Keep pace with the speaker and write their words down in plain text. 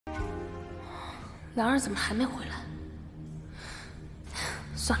兰儿怎么还没回来？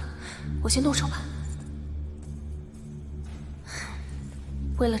算了，我先动手吧。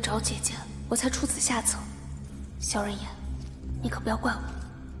为了找姐姐，我才出此下策。小人言，你可不要怪我。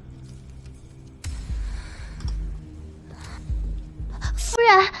夫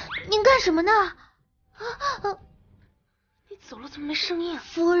人，您干什么呢？你走了怎么没声音啊？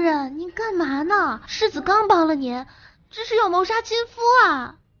夫人，您干嘛呢？世子刚帮了您，这是要谋杀亲夫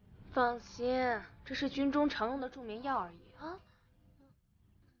啊！放心，这是军中常用的助眠药而已。啊？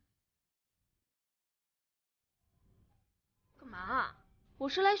干嘛？我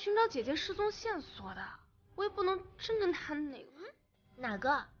是来寻找姐姐失踪线索的，我也不能真跟他那个。哪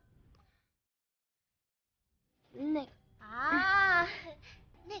个？那个啊，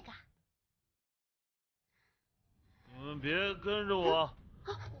那个。你们别跟着我，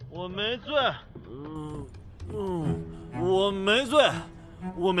我没醉。我没醉，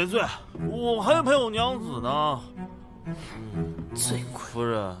我没醉，我还陪我娘子呢。醉鬼！夫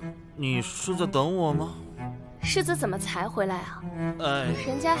人，你是在等我吗？世子怎么才回来啊？哎，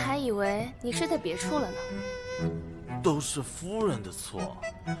人家还以为你是在别处了呢。都是夫人的错，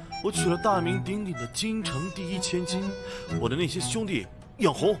我娶了大名鼎鼎的京城第一千金，我的那些兄弟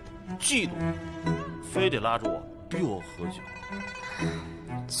眼红、嫉妒，非得拉着我逼我喝酒。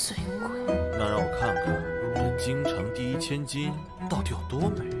醉鬼！那让我看看这京城第一千金到底有多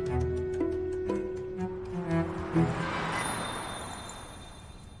美。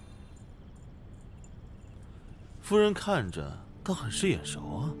夫人看着倒很是眼熟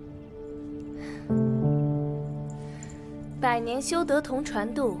啊。百年修得同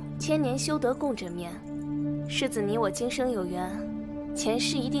船渡，千年修得共枕眠。世子你我今生有缘，前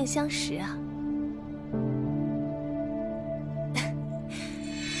世一定相识啊！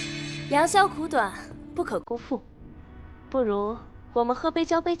良宵苦短，不可辜负。不如我们喝杯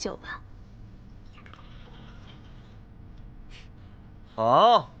交杯酒吧。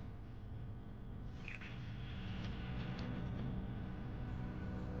好。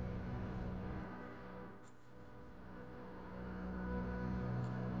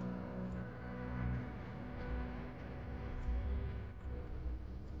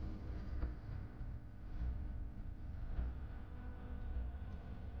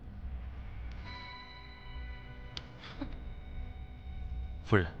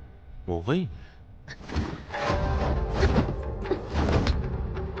夫人，我喂你。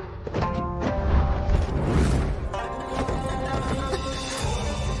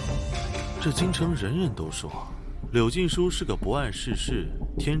这京城人人都说柳静书是个不谙世事、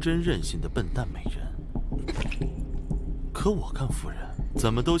天真任性的笨蛋美人，可我看夫人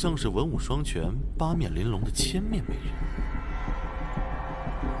怎么都像是文武双全、八面玲珑的千面美人。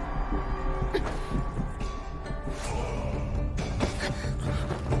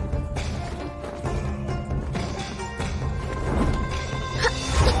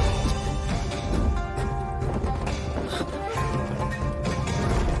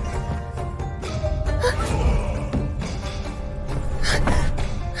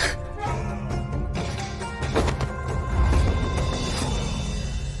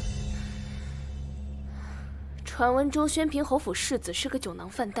传闻中宣平侯府世子是个酒囊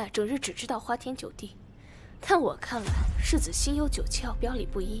饭袋，整日只知道花天酒地。但我看来，世子心有九窍，表里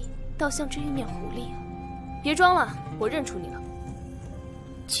不一，倒像只玉面狐狸啊！别装了，我认出你了。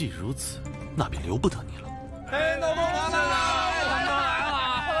既如此，那便由不得你了。哎，老公来了！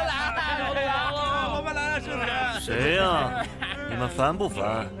我们来了，世子。谁呀？你们烦不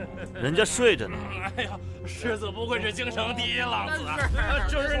烦？人家睡着呢。哎呀，世子不愧是京城第一浪子啊！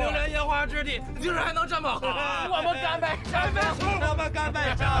正是流连烟花之地，竟然还能这么好！我们干杯！干杯！我们干杯！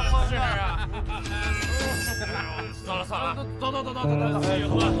是啊！算了算了，走，喝，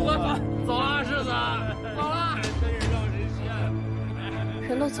走了，世子，走了。真是让人羡慕。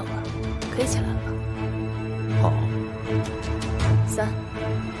人都走了，可以起来了吧？好。3、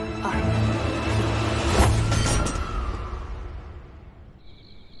2。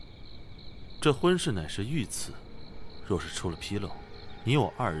这婚事乃是御赐，若是出了纰漏，你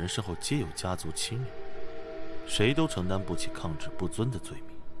我二人身后皆有家族亲人，谁都承担不起抗旨不遵的罪名。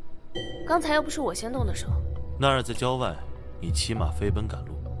刚才又不是我先动的手。那日在郊外，你骑马飞奔赶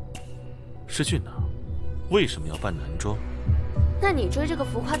路，是去哪儿？为什么要扮男装？那你追这个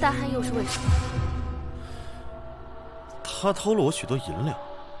浮夸大汉又是为什么？他偷了我许多银两，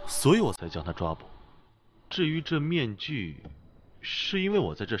所以我才将他抓捕。至于这面具，是因为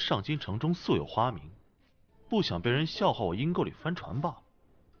我在这上京城中素有花名，不想被人笑话我阴沟里翻船罢了。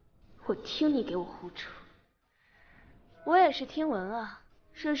我听你给我胡扯！我也是听闻啊，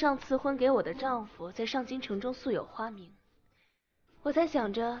圣上赐婚给我的丈夫在上京城中素有花名，我在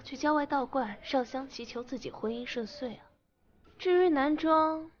想着去郊外道观上香祈求自己婚姻顺遂啊。至于男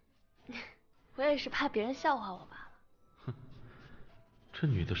装，我也是怕别人笑话我罢了。哼，这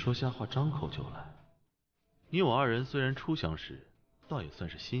女的说瞎话张口就来。你我二人虽然初相识，倒也算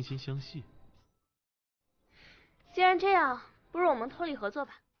是惺惺相惜。既然这样，不如我们脱离合作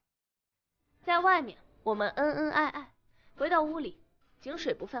吧。在外面我们恩恩爱爱，回到屋里井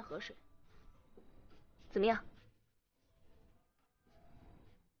水不犯河水，怎么样？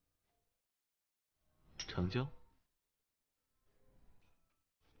成交。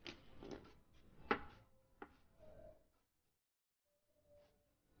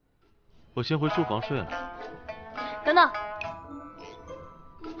我先回书房睡了。等等，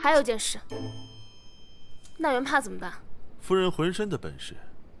还有件事，那袁帕怎么办？夫人浑身的本事，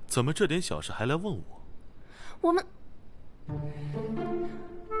怎么这点小事还来问我？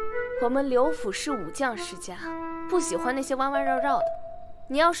我们刘府是武将世家，不喜欢那些弯弯绕绕的。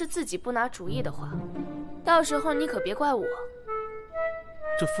你要是自己不拿主意的话，到时候你可别怪我。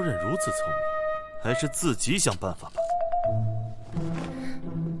这夫人如此聪明，还是自己想办法吧。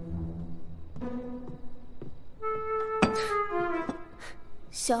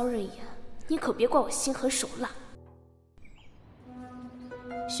萧润言，你可别怪我心狠手辣。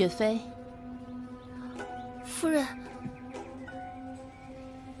雪妃，夫人，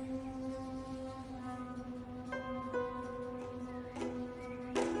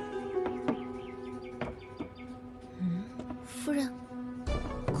夫人，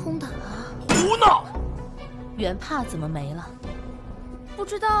空的啊！胡闹！原帕怎么没了？不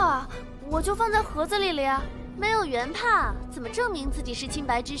知道啊，我就放在盒子里了呀。没有原帕，怎么证明自己是清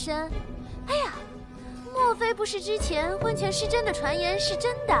白之身？哎呀，莫非不是之前婚前失贞的传言是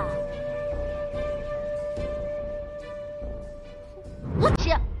真的？无耻！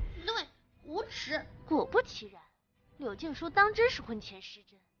对，无耻！果不其然，柳静书当真是婚前失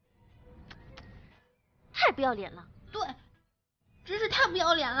贞，太不要脸了。对，真是太不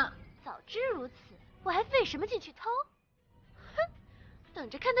要脸了。早知如此，我还费什么劲去偷？哼，等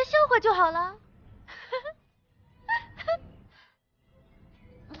着看他笑话就好了。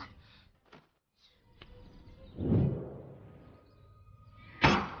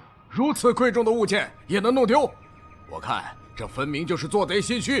如此贵重的物件也能弄丢，我看这分明就是做贼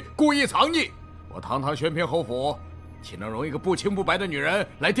心虚，故意藏匿。我堂堂宣平侯府，岂能容一个不清不白的女人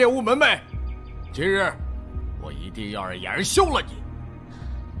来玷污门楣？今日我一定要让伢儿休了你。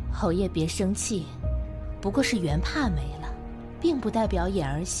侯爷别生气，不过是原帕没了，并不代表伢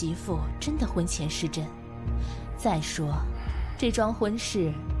儿媳妇真的婚前失贞。再说，这桩婚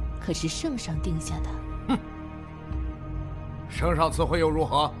事可是圣上定下的。哼，圣上赐婚又如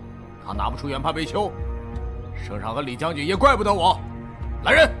何？他拿不出原帕为休，圣上和李将军也怪不得我。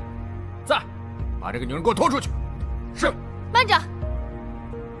来人，在，把这个女人给我拖出去。是。慢着，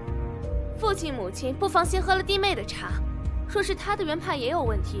父亲母亲不妨先喝了弟妹的茶，若是他的原帕也有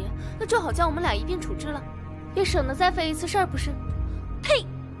问题，那正好将我们俩一并处置了，也省得再费一次事儿，不是？呸！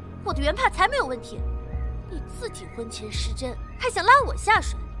我的原帕才没有问题，你自己婚前失贞，还想拉我下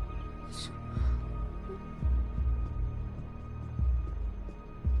水？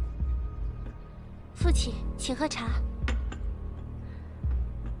父亲，请喝茶。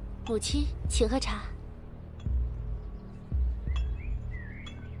母亲，请喝茶。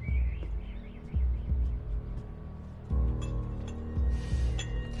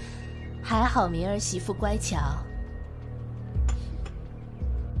还好明儿媳妇乖巧。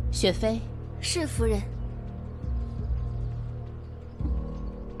雪妃，是夫人。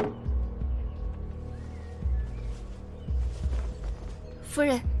夫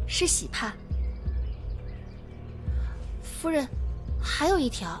人是喜帕。夫人，还有一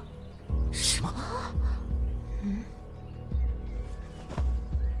条。什么？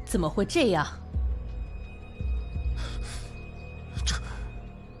怎么会这样？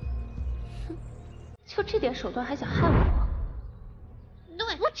就这点手段还想害我？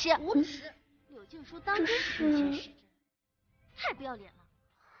对，无耻！无耻！柳静书当真是婚前失贞，太不要脸了。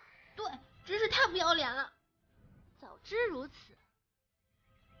对，真是太不要脸了。早知如此，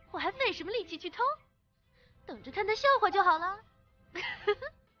我还费什么力气去偷？等着看他笑话就好了。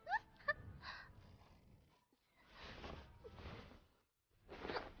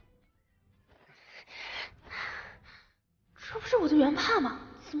这不是我的原帕吗？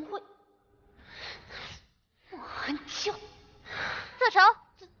怎么会？我很久。侧仇，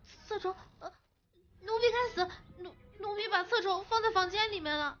侧仇，奴婢该死，奴婢把侧仇放在房间里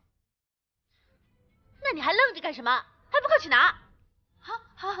面了。那你还愣着干什么？还不快去拿！好。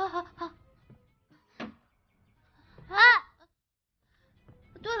哎，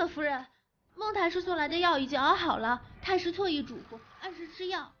对了，夫人，孟太师送来的药已经熬好了，太师特意嘱咐按时吃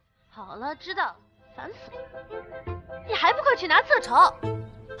药。好了，知道了，烦死了！你还不快去拿厕筹？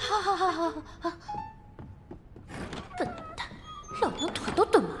好，笨蛋，老娘腿都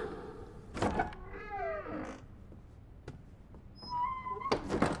蹬麻了。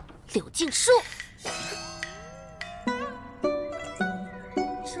柳静书，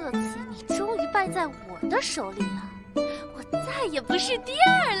这次你终于败在我的手里了，我再也不是第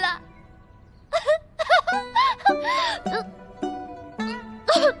二了。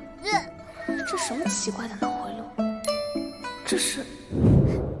这什么奇怪的脑回路？这是……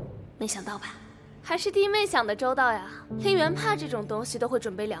没想到吧？还是弟妹想的周到呀，连原怕这种东西都会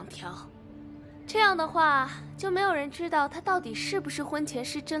准备2条。这样的话，就没有人知道他到底是不是婚前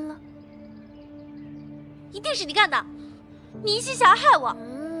失贞了。一定是你干的，你一心想要害我。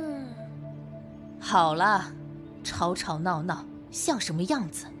好了，吵吵闹闹像什么样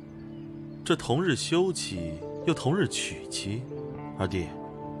子？这同日休妻又同日娶妻，二弟，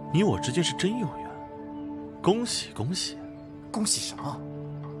你我之间是真有缘，恭喜恭喜！恭喜啥？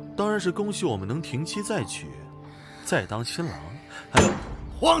当然是恭喜我们能停妻再娶，再当新郎，还有……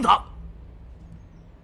荒唐！